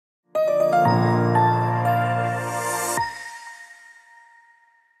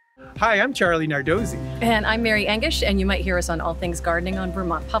Hi, I'm Charlie Nardozzi. And I'm Mary Engisch, and you might hear us on All Things Gardening on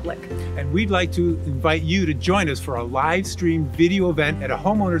Vermont Public. And we'd like to invite you to join us for a live stream video event at a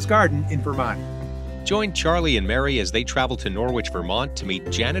homeowner's garden in Vermont. Join Charlie and Mary as they travel to Norwich, Vermont to meet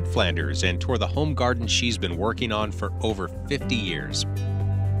Janet Flanders and tour the home garden she's been working on for over 50 years.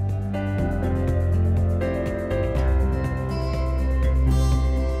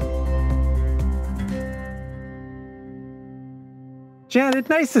 Janet,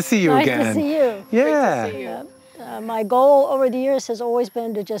 nice to see you again. Nice to see you. Yeah. Great to see you. My goal over the years has always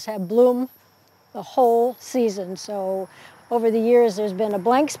been to just have bloom the whole season. So over the years, there's been a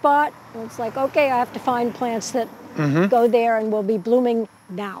blank spot. And it's like, okay, I have to find plants that go there and will be blooming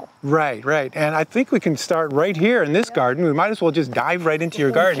now. Right, right. And I think we can start right here in this garden. We might as well just dive right into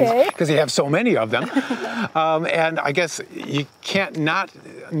your gardens because you have so many of them. And I guess you can't not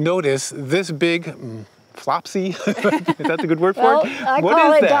notice this big flopsy. Is that the good word for it? I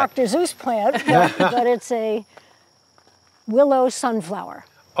call it Dr. Zeus plant, but it's a willow sunflower.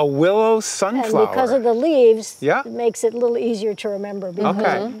 A willow sunflower. And because of the leaves, it makes it a little easier to remember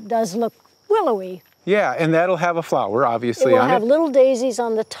because it does look willowy. Yeah, and that'll have a flower, obviously, on it. It will have little daisies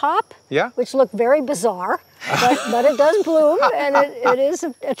on the top, which look very bizarre, but it does bloom, and it is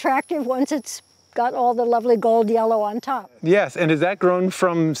attractive once it's got all the lovely gold yellow on top. Yes, and is that grown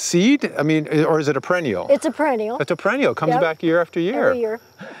from seed? I mean, or is it a perennial? It's a perennial. It's a perennial. It comes back year after year. Every year.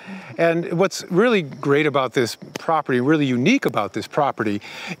 And what's really great about this property, really unique about this property,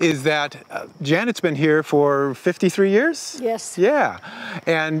 is that Janet's been here for 53 years? Yes. Yeah,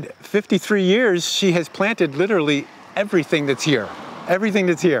 and 53 years she has planted literally everything that's here. Everything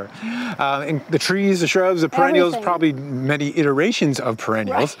that's here. And the trees, the shrubs, the perennials, probably many iterations of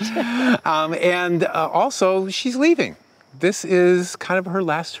perennials. And also, she's leaving. This is kind of her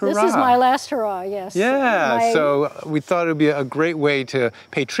last hurrah. This is my last hurrah, yes. Yeah, so we thought it would be a great way to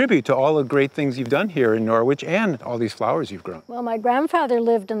pay tribute to all the great things you've done here in Norwich and all these flowers you've grown. Well, my grandfather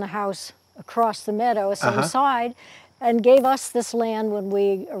lived in the house across the meadow, same side, and gave us this land when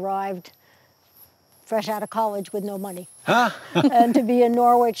we arrived fresh out of college with no money. And to be in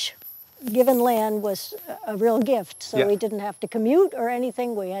Norwich, given land was a real gift. So we didn't have to commute or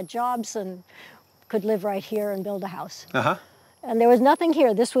anything. We had jobs and could live right here and build a house. And there was nothing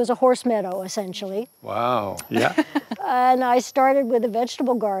here. This was a horse meadow, essentially. Wow, yeah. And I started with a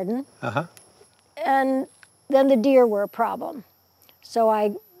vegetable garden. And then the deer were a problem.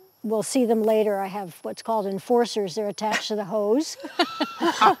 So we'll see them later. I have what's called enforcers. They're attached to the hose.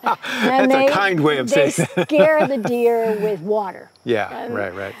 That's a kind way of saying that. They scare the deer with water. Yeah,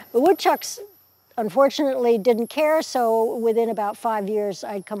 right. The woodchucks, unfortunately, didn't care, so within about 5 years,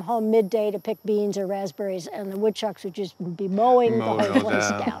 I'd come home midday to pick beans or raspberries, and the woodchucks would just be mowing the whole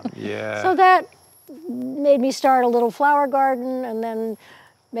place down. Yeah. So that made me start a little flower garden, and then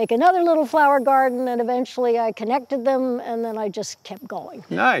make another little flower garden, and eventually I connected them, and then I just kept going.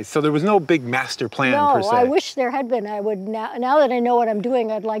 Nice. So there was no big master plan per se. No, I wish there had been. I would now that I know what I'm doing,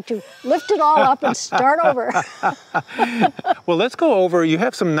 I'd like to lift it all up and start over. Well, let's go over. You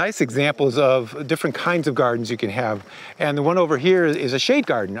have some nice examples of different kinds of gardens you can have, and the one over here is a shade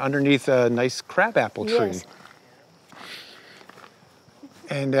garden underneath a nice crabapple tree. Yes.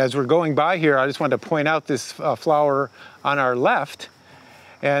 And as we're going by here, I just wanted to point out this flower on our left.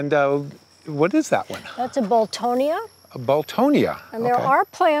 And what is that one? That's a Boltonia. A Boltonia. And there are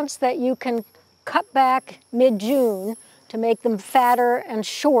plants that you can cut back mid-June to make them fatter and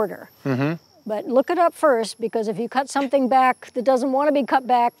shorter. But look it up first, because if you cut something back that doesn't want to be cut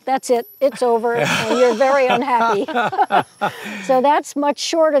back, that's it. It's over, and you're very unhappy. So that's much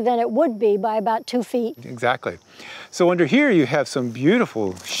shorter than it would be by about 2 feet. Exactly. So under here you have some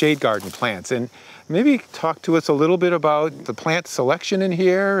beautiful shade garden plants. And maybe talk to us a little bit about the plant selection in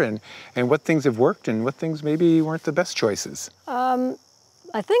here and what things have worked and what things maybe weren't the best choices.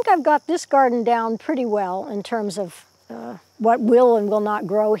 I think I've got this garden down pretty well in terms of what will and will not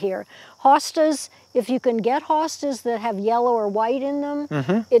grow here. Hostas, if you can get hostas that have yellow or white in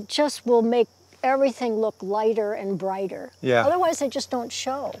them, it just will make everything look lighter and brighter. Yeah. Otherwise, they just don't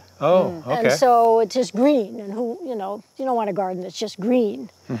show. Oh, okay. And so it's just green, and you don't want a garden that's just green.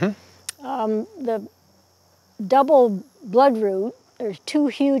 The double bloodroot, there's 2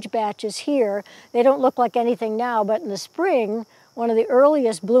 huge batches here. They don't look like anything now, but in the spring, one of the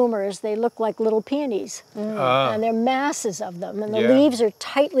earliest bloomers, they look like little peonies. And there are masses of them, and the leaves are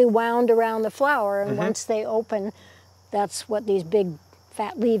tightly wound around the flower, and once they open, that's what these big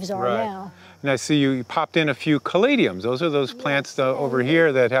fat leaves are now. And I see you popped in a few caladiums. Those are those plants over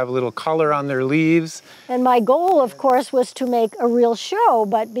here that have a little color on their leaves. And my goal, of course, was to make a real show,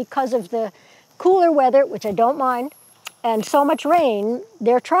 but because of the cooler weather, which I don't mind, And so much rain,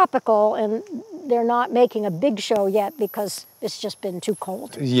 they're tropical, and they're not making a big show yet because it's just been too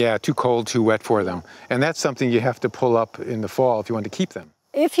cold. Yeah, too cold, too wet for them. And that's something you have to pull up in the fall if you want to keep them.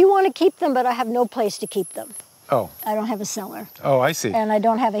 If you want to keep them, but I have no place to keep them. Oh. I don't have a cellar. Oh, I see. And I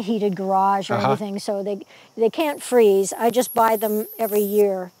don't have a heated garage or anything, so they can't freeze. I just buy them every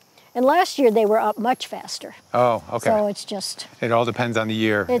year. And last year they were up much faster. Oh, okay. So it's just... It all depends on the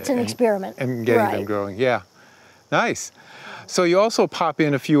year. It's an experiment. And getting them growing, yeah. Nice. So you also pop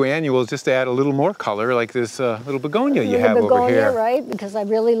in a few annuals just to add a little more color, like this little begonia you have over here. Begonia, right, because I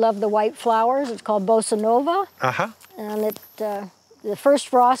really love the white flowers. It's called Bossa Nova. And the first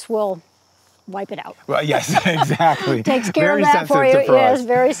frost will wipe it out. Well, yes, exactly. Takes care very of that for you. Yes,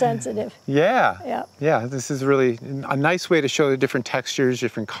 very sensitive. Yeah. Yeah. Yeah, this is really a nice way to show the different textures,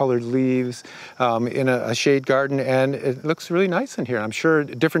 different colored leaves in a shade garden, and it looks really nice in here. I'm sure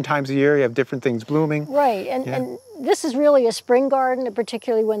at different times of year you have different things blooming. Right, and this is really a spring garden,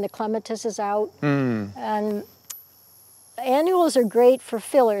 particularly when the clematis is out. And annuals are great for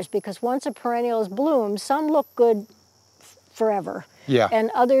fillers because once a perennial is bloomed, some look good forever. Yeah. And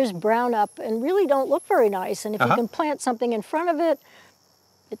others brown up and really don't look very nice. And if you can plant something in front of it,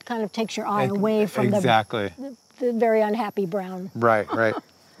 it kind of takes your eye away from the very unhappy brown. Right, right.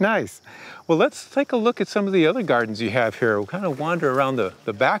 Nice. Well, let's take a look at some of the other gardens you have here. We'll kind of wander around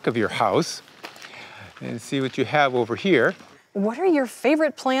the back of your house and see what you have over here. What are your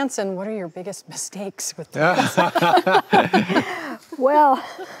favorite plants and what are your biggest mistakes with plants? Well,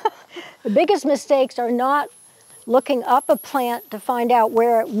 the biggest mistakes are not looking up a plant to find out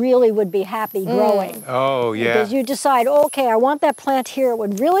where it really would be happy growing. Oh, yeah. Because you decide, okay, I want that plant here, it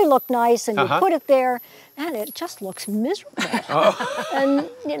would really look nice, and you put it there, and it just looks miserable. And,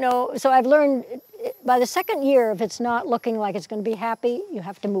 you know, so I've learned, by the second year, if it's not looking like it's going to be happy, you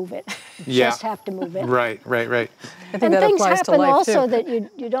have to move it. You just have to move it. Right, right, right. I think that things applies to happen life also too. that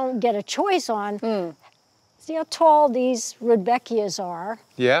you don't get a choice on. See how tall these rudbeckias are?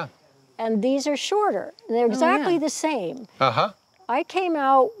 Yeah. And these are shorter. They're exactly the same. Uh-huh. I came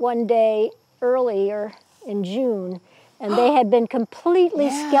out one day earlier in June, and they had been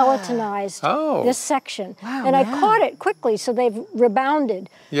completely skeletonized, this section. Wow, and I caught it quickly, so they've rebounded.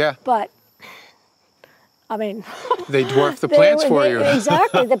 Yeah. But, I mean... They dwarf the plants for you.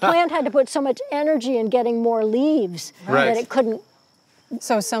 Exactly. The plant had to put so much energy in getting more leaves that it couldn't...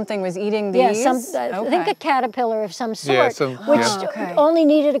 So something was eating these? Yeah, I think a caterpillar of some sort, Yeah, which only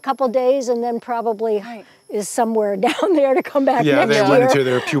needed a couple days and then probably is somewhere down there to come back next year. Yeah, they went into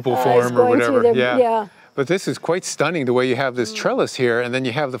their pupal form or whatever. Yeah. But this is quite stunning, the way you have this trellis here, and then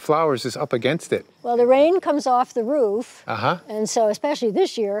you have the flowers just up against it. Well, the rain comes off the roof, and so especially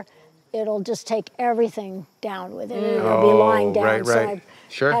this year, it'll just take everything down with it. It'll be lying down. Right, right.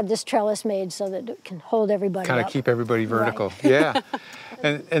 So I've had this trellis made so that it can hold everybody Kind up. of keep everybody vertical. Yeah.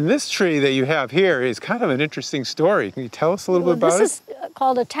 And this tree that you have here is kind of an interesting story. Can you tell us a little bit about it? This is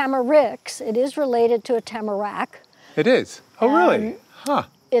called a tamarix. It is related to a tamarack. It is? Oh, really? Huh.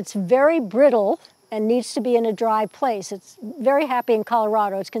 It's very brittle and needs to be in a dry place. It's very happy in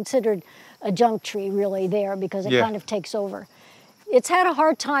Colorado. It's considered a junk tree really there because it kind of takes over. It's had a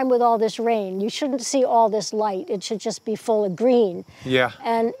hard time with all this rain. You shouldn't see all this light. It should just be full of green. Yeah.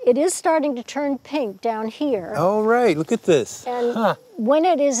 And it is starting to turn pink down here. Oh, right. Look at this. And when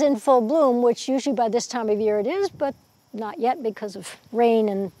it is in full bloom, which usually by this time of year it is, but not yet because of rain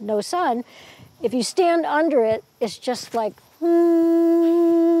and no sun, if you stand under it, it's just like,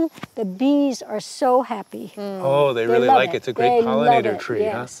 the bees are so happy. Oh, they really like it. It's a great pollinator tree,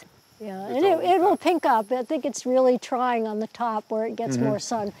 yes. Yeah, and it will pink up. I think it's really trying on the top where it gets more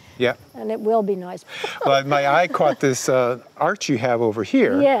sun. Yeah. And it will be nice. Well, my eye caught this arch you have over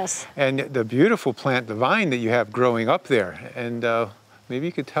here. Yes. And the beautiful plant, the vine that you have growing up there. And maybe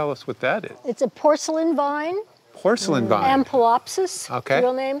you could tell us what that is. It's a porcelain vine. Porcelain vine. Ampelopsis,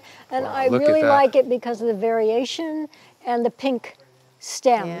 real name. And I really like it because of the variation and the pink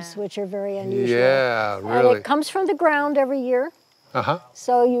stems, which are very unusual. Yeah, really. And it comes from the ground every year.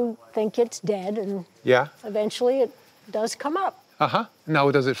 So you think it's dead, and eventually it does come up.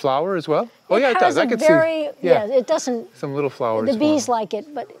 Now, does it flower as well? Oh, yeah, it does. I could see. Yeah, it doesn't. Some little flowers. The bees like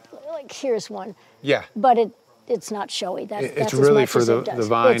it, but like here's one. Yeah. But it's not showy. That's it's as really much for as the it does.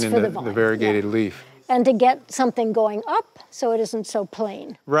 vine It's and for the variegated leaf. And to get something going up so it isn't so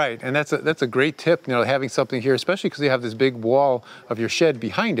plain. Right, and that's a great tip, you know, having something here, especially because you have this big wall of your shed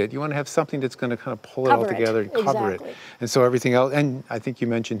behind it. You want to have something that's going to kind of pull it all together and cover it. And so everything else, and I think you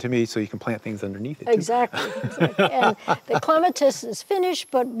mentioned to me, so you can plant things underneath it too. Exactly. And the clematis is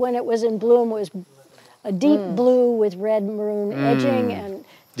finished, but when it was in bloom, it was a deep blue with red maroon edging, and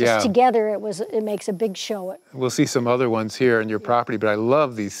Just together, it makes a big show. We'll see some other ones here in your property, but I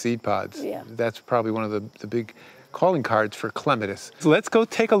love these seed pods. Yeah. That's probably one of the big calling cards for clematis. So let's go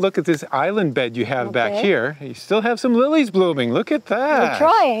take a look at this island bed you have back here. You still have some lilies blooming. Look at that. We're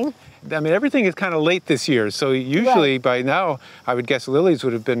trying. I mean, everything is kind of late this year, so usually by now, I would guess lilies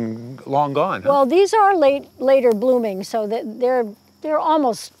would have been long gone. Huh? Well, these are later blooming, so that they're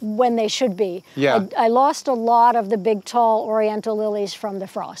almost when they should be. Yeah. I lost a lot of the big, tall oriental lilies from the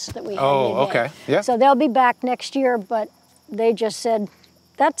frost that we had. Oh, okay. Yeah. So they'll be back next year, but they just said,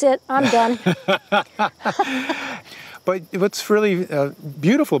 that's it, I'm done. But what's really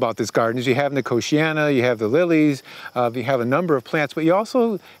beautiful about this garden is you have Nicotiana, you have the lilies, you have a number of plants, but you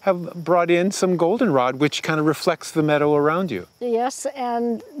also have brought in some goldenrod, which kind of reflects the meadow around you. Yes,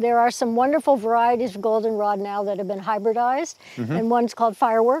 and there are some wonderful varieties of goldenrod now that have been hybridized, and one's called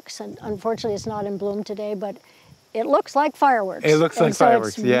Fireworks, and unfortunately it's not in bloom today, but it looks like fireworks. It looks like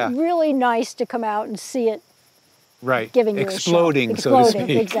fireworks, yeah. It's really nice to come out and see it giving you exploding, a show. so to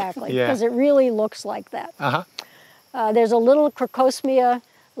speak. Exactly, Yeah. because it really looks like that. Uh-huh. There's a little crocosmia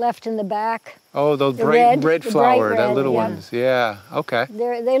left in the back. Oh, those red flower, that little ones. Yeah, okay.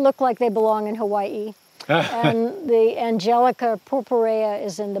 They look like they belong in Hawaii. And the Angelica purpurea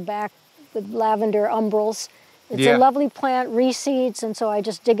is in the back, the lavender umbrals. It's a lovely plant, reseeds, and so I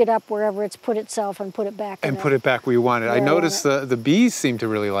just dig it up wherever it's put itself and put it back. And put it back where you want it. I noticed the bees seem to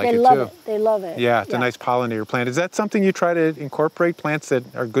really like it too. They love it. They love it. Yeah, it's a nice pollinator plant. Is that something you try to incorporate, plants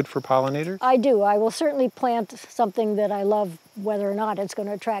that are good for pollinators? I do. I will certainly plant something that I love, whether or not it's going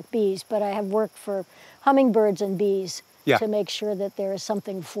to attract bees, but I have worked for hummingbirds and bees to make sure that there is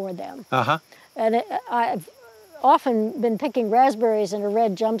something for them. Uh-huh. And I've often been picking raspberries in a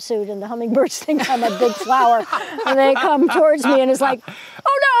red jumpsuit, and the hummingbirds think I'm a big flower, and they come towards me and it's like,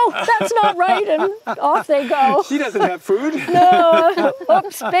 oh no, that's not right, and off they go. She doesn't have food. No,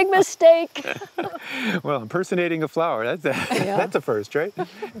 oops, big mistake. Well, impersonating a flower, that's a first, right?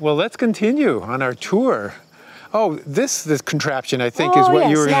 Well, let's continue on our tour. Oh, this contraption, I think, is what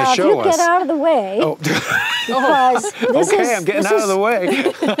you were going to show us. Now, if you get out of the way, because I'm getting out of the way.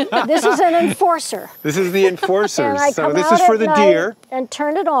 This is an enforcer. This is the enforcer. And I so come this out is for the at deer. night and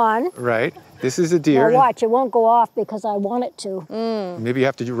turn it on. Right. This is a deer. Now watch, it won't go off because I want it to. Maybe you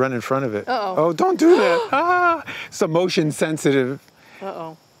have to run in front of it. Oh, don't do that. It's a motion sensitive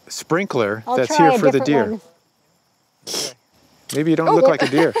sprinkler that's here for the deer. One. Maybe you don't look like a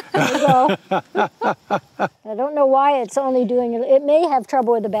deer. There you go. I don't know why it's only doing it. It may have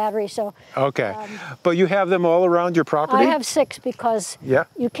trouble with the battery, so. Okay. But you have them all around your property? I have 6 because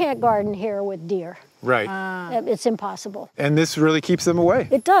you can't garden here with deer. Right. It's impossible. And this really keeps them away?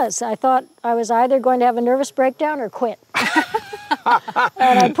 It does. I thought I was either going to have a nervous breakdown or quit.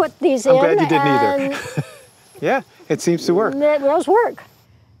 And I put these in. I'm glad you didn't either. Yeah, it seems to work. It does work.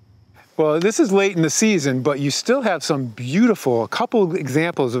 Well, this is late in the season, but you still have some beautiful, a couple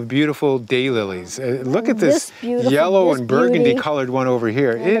examples of beautiful daylilies. Look at this yellow and burgundy colored one over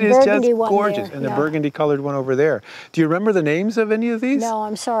here. It is just gorgeous. And the burgundy colored one over there. Do you remember the names of any of these? No,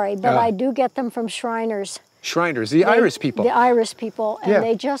 I'm sorry, but I do get them from Shriners. Shriners, the iris people. The iris people, and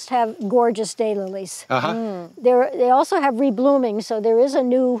they just have gorgeous daylilies. They also have reblooming, so there is a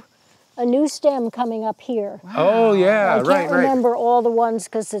new stem coming up here. Wow. Oh, yeah, I can't remember all the ones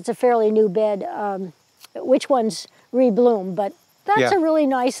because it's a fairly new bed, which ones rebloom, but that's a really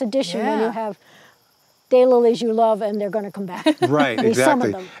nice addition when you have daylilies you love and they're going to come back. Right, exactly. Some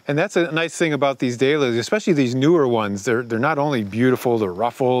of them. And that's a nice thing about these daylilies, especially these newer ones. They're not only beautiful, they're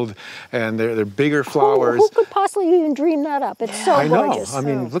ruffled, and they're bigger flowers. Who could possibly even dream that up? It's so gorgeous. I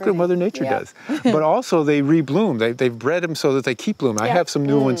mean, look at what Mother Nature does. But also they rebloom. They've bred them so that they keep blooming. I have some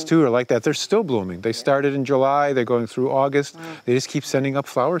new ones too are like that. They're still blooming. They started in July, they're going through August. They just keep sending up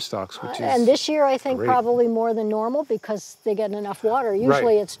flower stalks, which is and this year I think probably more than normal because they get enough water.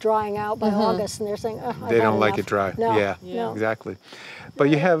 Usually it's drying out by August and they're saying, they don't like it dry. No, no, exactly. But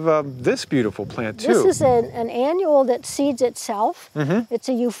you have this beautiful plant too. This is an annual that seeds itself. It's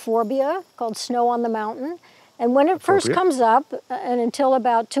a euphorbia called Snow on the Mountain. And when it first comes up, and until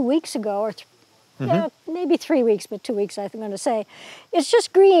about 2 weeks ago, or maybe 3 weeks, but 2 weeks I'm going to say, it's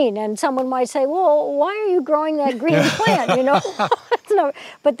just green. And someone might say, well, why are you growing that green plant? You know, no.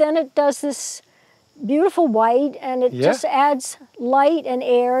 But then it does this beautiful white, and it just adds light and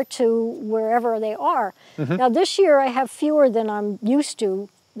air to wherever they are. Now this year I have fewer than I'm used to.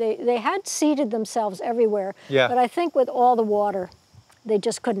 They had seeded themselves everywhere, but I think with all the water, they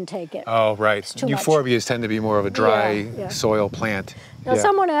just couldn't take it. Oh, right. Euphorbias tend to be more of a dry soil plant. Now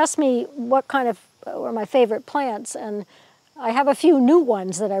someone asked me what kind of were my favorite plants, and I have a few new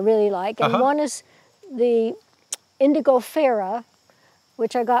ones that I really like, and one is the indigofera,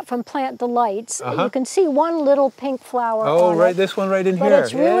 which I got from Plant Delights. You can see one little pink flower Oh, on right, it, this one right in but here.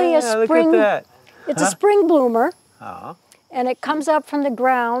 it's really a spring. Look at that. It's a spring bloomer, Oh. and it comes up from the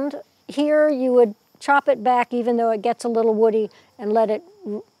ground. Here you would chop it back, even though it gets a little woody, and let it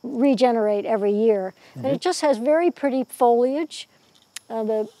regenerate every year. And it just has very pretty foliage.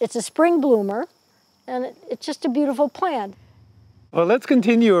 It's a spring bloomer, and it's just a beautiful plant. Well, let's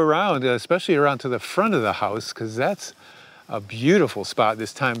continue around, especially around to the front of the house, because that's a beautiful spot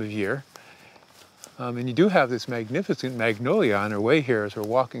this time of year. And you do have this magnificent magnolia on our way here as we're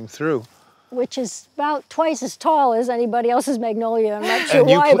walking through. Which is about twice as tall as anybody else's magnolia. I'm not sure And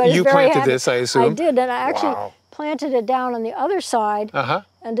why, but it's you very planted happy. this, I assume? I did, and I actually Wow. planted it down on the other side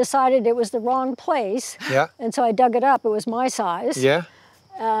and decided it was the wrong place. Yeah. And so I dug it up. It was my size. Yeah.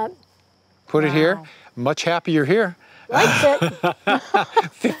 Put it here. Much happier here. Likes it.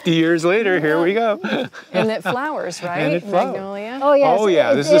 50 years later, here we go. And it flowers, right? And it flowers. Magnolia. Oh, yes. Oh,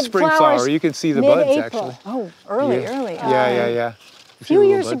 yeah, this is a spring flowers flower. You can see the buds, mid-April. actually. Oh, early. Yeah. A few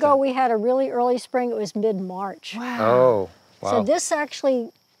years ago, we had a really early spring. It was mid-March. Oh, wow. So this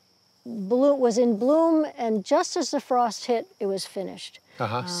actually was in bloom, and just as the frost hit, it was finished.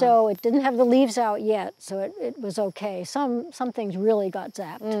 So it didn't have the leaves out yet, so it was okay. Some things really got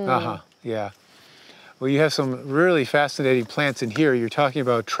zapped. Yeah. Well, you have some really fascinating plants in here. You're talking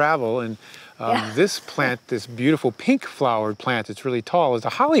about travel, and this plant, this beautiful pink flowered plant that's really tall, is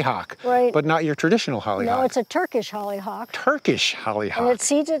a hollyhock, Right. but not your traditional hollyhock. No, it's a Turkish hollyhock. Turkish hollyhock. And it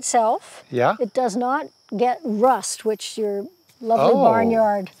seeds itself. Yeah? It does not get rust, which your lovely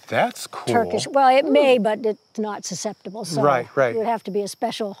barnyard That's cool. Turkish, well, it may, but it's not susceptible. So Right. it would have to be a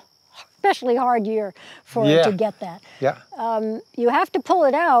especially hard year for it to get that. Yeah. You have to pull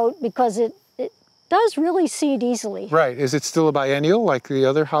it out because it does really seed easily. Right. Is it still a biennial like the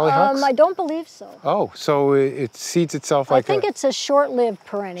other hollyhocks? I don't believe so. Oh, so it seeds itself like I think it's a short-lived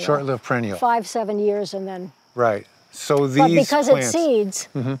perennial. short-lived perennial. 5-7 years and then. Right. So these But because plants, it seeds,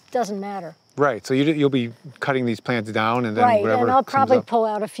 doesn't matter. Right. So you'll be cutting these plants down, and then Right, whatever and I'll comes probably up, pull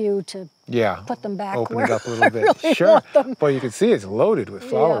out a few to put them back open where it up a little bit. I really Sure. want them. Well, you can see it's loaded with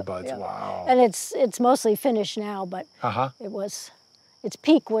flower buds. Yeah. Wow. And it's mostly finished now, but its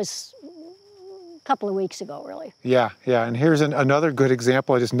peak was a couple of weeks ago, really. Yeah. And here's another good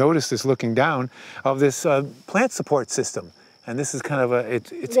example. I just noticed this looking down of this plant support system, and this is kind of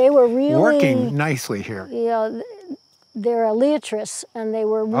it's They were really working nicely here. You know, they're a Leatrice, and they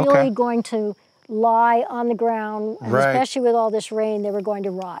were really going to lie on the ground, and especially with all this rain, they were going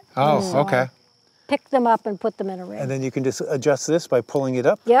to rot. Oh, So okay. Pick them up and put them in a ring. And then you can just adjust this by pulling it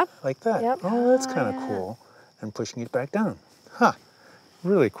up like that. Yep. Oh, that's kind of cool. And pushing it back down. Huh.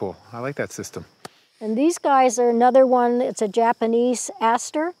 Really cool. I like that system. And these guys are another one. It's a Japanese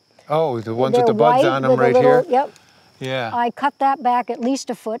aster. Oh, the ones They're with the buds white on them with a right little, here? Yep. Yeah. I cut that back at least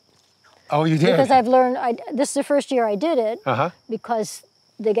a foot. Oh, you did? Because I've learned, this is the first year I did it, because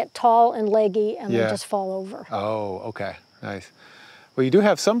they get tall and leggy and they just fall over. Oh, okay. Nice. Well, you do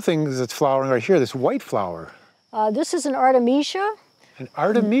have some things that's flowering right here, this white flower. This is an Artemisia. An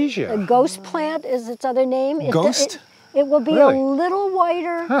Artemisia. A ghost plant is its other name. Ghost? It will be Really? a little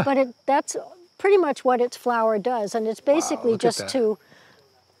whiter, but that's pretty much what its flower does. And it's basically look at just that. to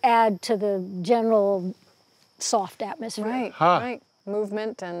add to the general soft atmosphere. Right, right.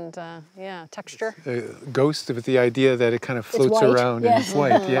 Movement and, texture. Ghost with the idea that it kind of floats white, around and yes. it's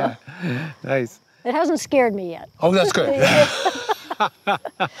white. Yeah. Nice. It hasn't scared me yet. Oh, that's good.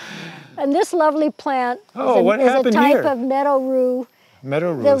 And this lovely plant what is a happened type here? of meadow rue.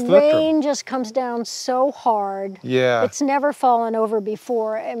 Meadow rue. The Thriptrum. rain just comes down so hard. Yeah. It's never fallen over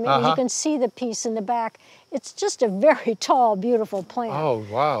before. I mean, you can see the piece in the back. It's just a very tall, beautiful plant. Oh,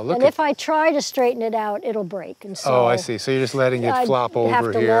 wow. Look and at if I try to straighten it out, it'll break. And so Oh, I see. So you're just letting it flop over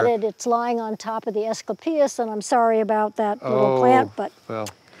have to here. let it. It's lying on top of the Asclepias, and I'm sorry about that little plant, but well,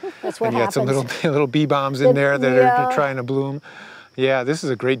 that's what and you got happens. some little bee bombs in there that are trying to bloom. Yeah, this is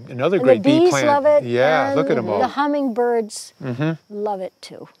another And great the bee bees plant. love it. Yeah, and look at them all. The hummingbirds love it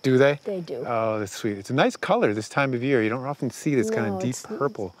too. Do they? They do. Oh, that's sweet. It's a nice color this time of year. You don't often see this kind No, of deep it's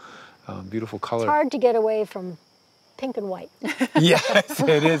purple, beautiful color. It's hard to get away from pink and white. Yes,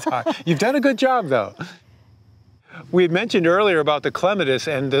 it is hard. You've done a good job, though. We had mentioned earlier about the clematis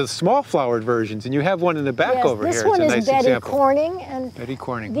and the small flowered versions, and you have one in the back Yes, over this here. one it's a is nice Betty example. Corning, and Betty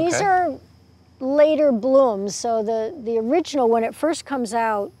Corning. these okay. are later blooms. So the original, when it first comes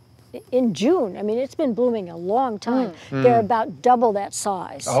out in June, I mean, it's been blooming a long time. They're about double that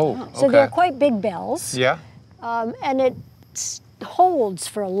size. Oh, So okay. they're quite big bells. Yeah. And it holds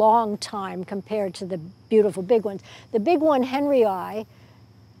for a long time compared to the beautiful big ones. The big one, Henry I,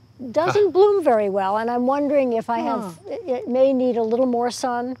 doesn't bloom very well, and I'm wondering if I have, it may need a little more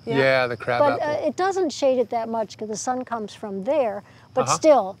sun. Yeah, the crabapple. But it doesn't shade it that much because the sun comes from there. But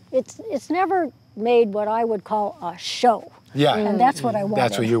still, it's never made what I would call a show. Yeah. And that's what I want.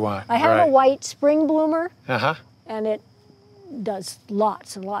 That's what you want. I have a white spring bloomer, Uh-huh. and it does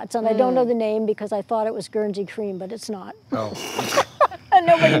lots and lots. And I don't know the name because I thought it was Guernsey cream, but it's not. Oh. And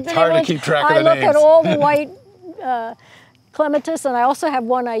It's hard to keep track of the names. I look at all the white clematis, and I also have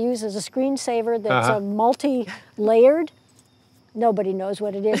one I use as a screensaver that's a multi-layered. Nobody knows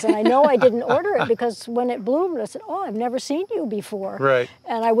what it is, and I know I didn't order it because when it bloomed, I said, oh, I've never seen you before. Right.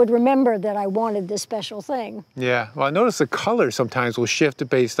 And I would remember that I wanted this special thing. Yeah, well, I notice the color sometimes will shift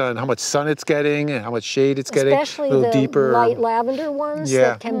based on how much sun it's getting and how much shade it's getting. Especially a little the deeper. light lavender ones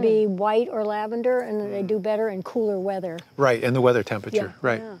that can be white or lavender, and they do better in cooler weather. Right, and the weather temperature,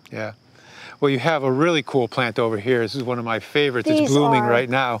 right, yeah. Well, you have a really cool plant over here. This is one of my favorites. It's blooming right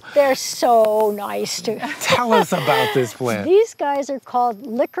now. They're so nice too. Tell us about this plant. These guys are called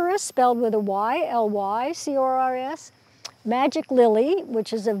licorice, spelled with a Y, L-Y-C-O-R-S. Magic lily,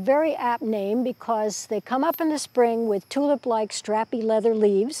 which is a very apt name because they come up in the spring with tulip-like strappy leather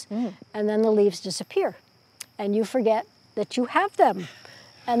leaves, and then the leaves disappear. And you forget that you have them.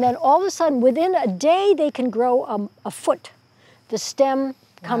 And then all of a sudden, within a day, they can grow a foot. The stem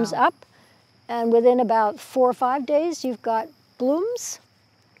comes up, and within about 4 or 5 days, you've got blooms,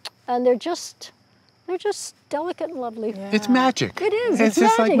 and they're just delicate and lovely. Yeah. It's magic. It is. It's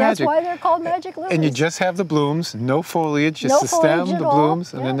just like magic. That's why they're called magic lilies. And you just have the blooms, no foliage, just the stem, the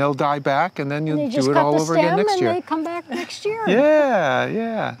blooms, and then they'll die back, and then you'll do it all over again next year. And they come back next year. Yeah,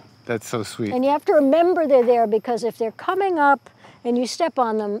 yeah. That's so sweet. And you have to remember they're there because if they're coming up and you step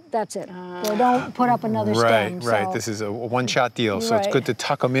on them, that's it. They don't put up another stem. Right. So. This is a one-shot deal, so it's good to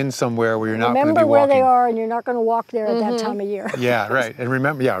tuck them in somewhere where you're not going to be remember walking. where they are, and you're not going to walk there at that time of year. Yeah, right. And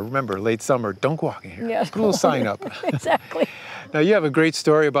remember, late summer, don't go walking here. Yeah. Put a little sign up. Exactly. Now, you have a great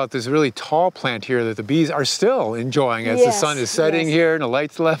story about this really tall plant here that the bees are still enjoying as the sun is setting here and the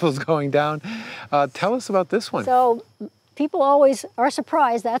light level's going down. Tell us about this one. So, people always are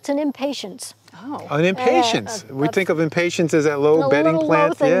surprised. That's an impatiens. Oh. An impatiens. We think of impatiens as that low bedding plant.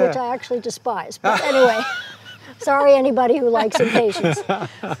 Low thing, which I actually despise. But anyway, sorry anybody who likes impatiens.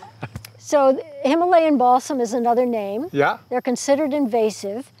 So Himalayan balsam is another name. Yeah. They're considered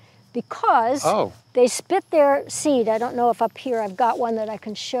invasive because they spit their seed. I don't know if up here I've got one that I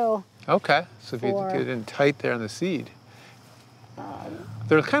can show. Okay, so if you get in tight there on the seed.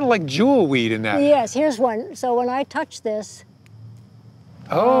 They're kind of like jewel weed in that. Yes, here's one. So when I touch this.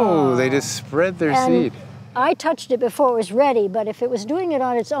 Oh, they just spread their seed. I touched it before it was ready, but if it was doing it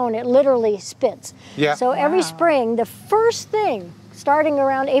on its own, it literally spits. Yeah. So every spring, the first thing, starting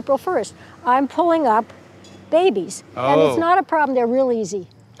around April 1st, I'm pulling up babies. And it's not a problem, they're real easy.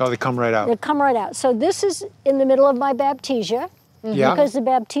 Oh, they come right out. They come right out. So this is in the middle of my baptisia. Because the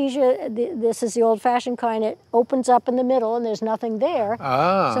baptisia, this is the old-fashioned kind, it opens up in the middle and there's nothing there.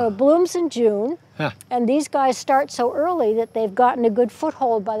 So it blooms in June, and these guys start so early that they've gotten a good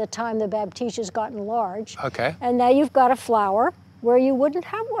foothold by the time the baptisia's gotten large. Okay. And now you've got a flower where you wouldn't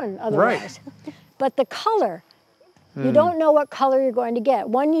have one otherwise. Right. But the color, you don't know what color you're going to get.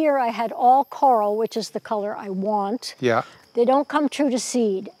 One year I had all coral, which is the color I want. Yeah. They don't come true to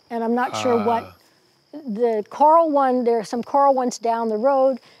seed, and I'm not sure what. The coral one, there are some coral ones down the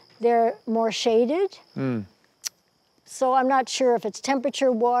road. They're more shaded. So I'm not sure if it's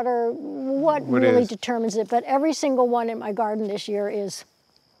temperature, water, what really determines it. But every single one in my garden this year is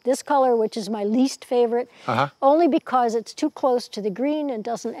this color, which is my least favorite, only because it's too close to the green and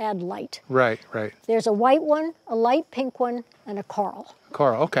doesn't add light. Right, right. There's a white one, a light pink one, and a coral.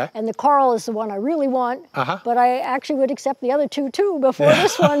 Coral, okay. And the coral is the one I really want, but I actually would accept the other two too before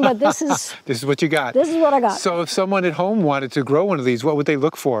this one, but this is... This is what you got. This is what I got. So if someone at home wanted to grow one of these, what would they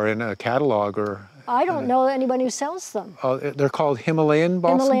look for in a catalog or... I don't know anyone who sells them. Oh, they're called Himalayan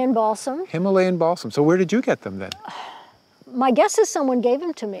balsam? Himalayan balsam. Himalayan balsam. So where did you get them then? My guess is someone gave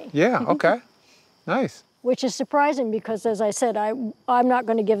them to me. Yeah, okay. Nice. Which is surprising because, as I said, I'm not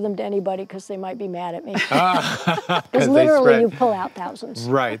going to give them to anybody because they might be mad at me. Because literally you pull out thousands.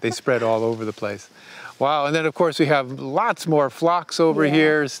 Right, they spread all over the place. Wow, and then of course we have lots more phlox over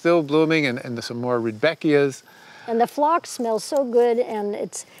here, still blooming, and some more rudbeckias. And the phlox smells so good, and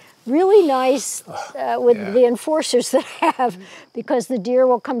it's really nice with the enforcers that I have, because the deer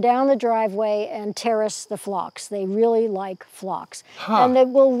will come down the driveway and terrace the phlox. They really like phlox. And they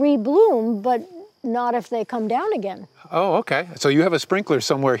will rebloom, but not if they come down again. Oh, okay. So you have a sprinkler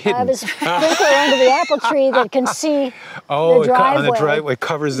somewhere hidden. I have a sprinkler under the apple tree that can see the driveway. On the driveway,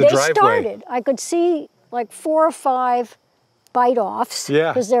 covers the driveway. They started. I could see like 4 or 5 bite-offs,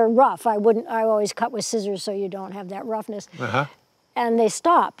 Yeah. because they're rough. I always cut with scissors so you don't have that roughness. And they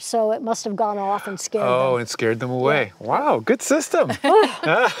stopped, so it must have gone off and scared them. Oh, it scared them away. Yeah. Wow, good system.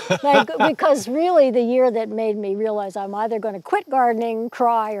 Because really the year that made me realize I'm either going to quit gardening,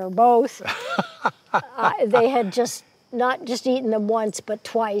 cry, or both, they had not just eaten them once, but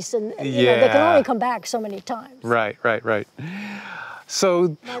twice, and you know, they can only come back so many times. Right.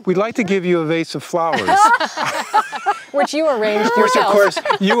 So we'd like to give you a vase of flowers. Which you arranged Which, yourself. of course,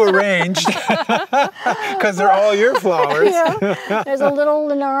 you arranged, because they're all your flowers. Yeah. There's a little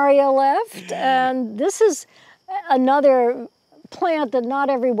linaria left, and this is another plant that not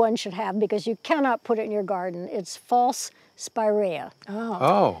everyone should have because you cannot put it in your garden. It's false spirea.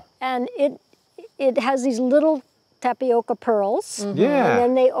 Oh. And it has these little tapioca pearls, Yeah. and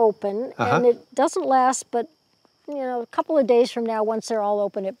then they open, and it doesn't last but you know, a couple of days from now, once they're all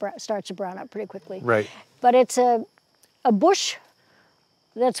open, it starts to brown up pretty quickly. Right. But it's a bush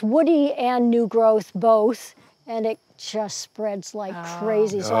that's woody and new growth both, and it just spreads like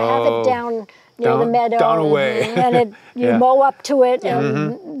crazy. So I have it down near the meadow. Down away. And you mow up to it,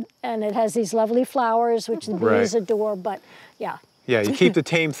 and it has these lovely flowers, which the bees adore, but yeah. Yeah, you keep the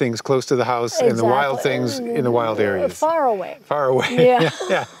tame things close to the house and the wild things in the wild areas. Far away. Far away.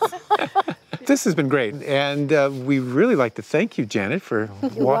 Yeah. This has been great, and we really like to thank you, Janet, for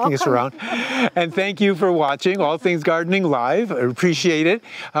walking us around. And thank you for watching All Things Gardening Live. I appreciate it.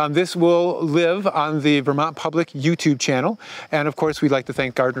 This will live on the Vermont Public YouTube channel. And of course, we'd like to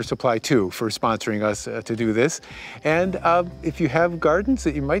thank Gardener Supply, too, for sponsoring us to do this. And if you have gardens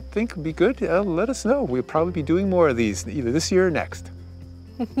that you might think would be good, let us know. We'll probably be doing more of these, either this year or next.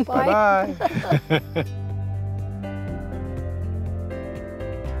 Bye. Bye-bye.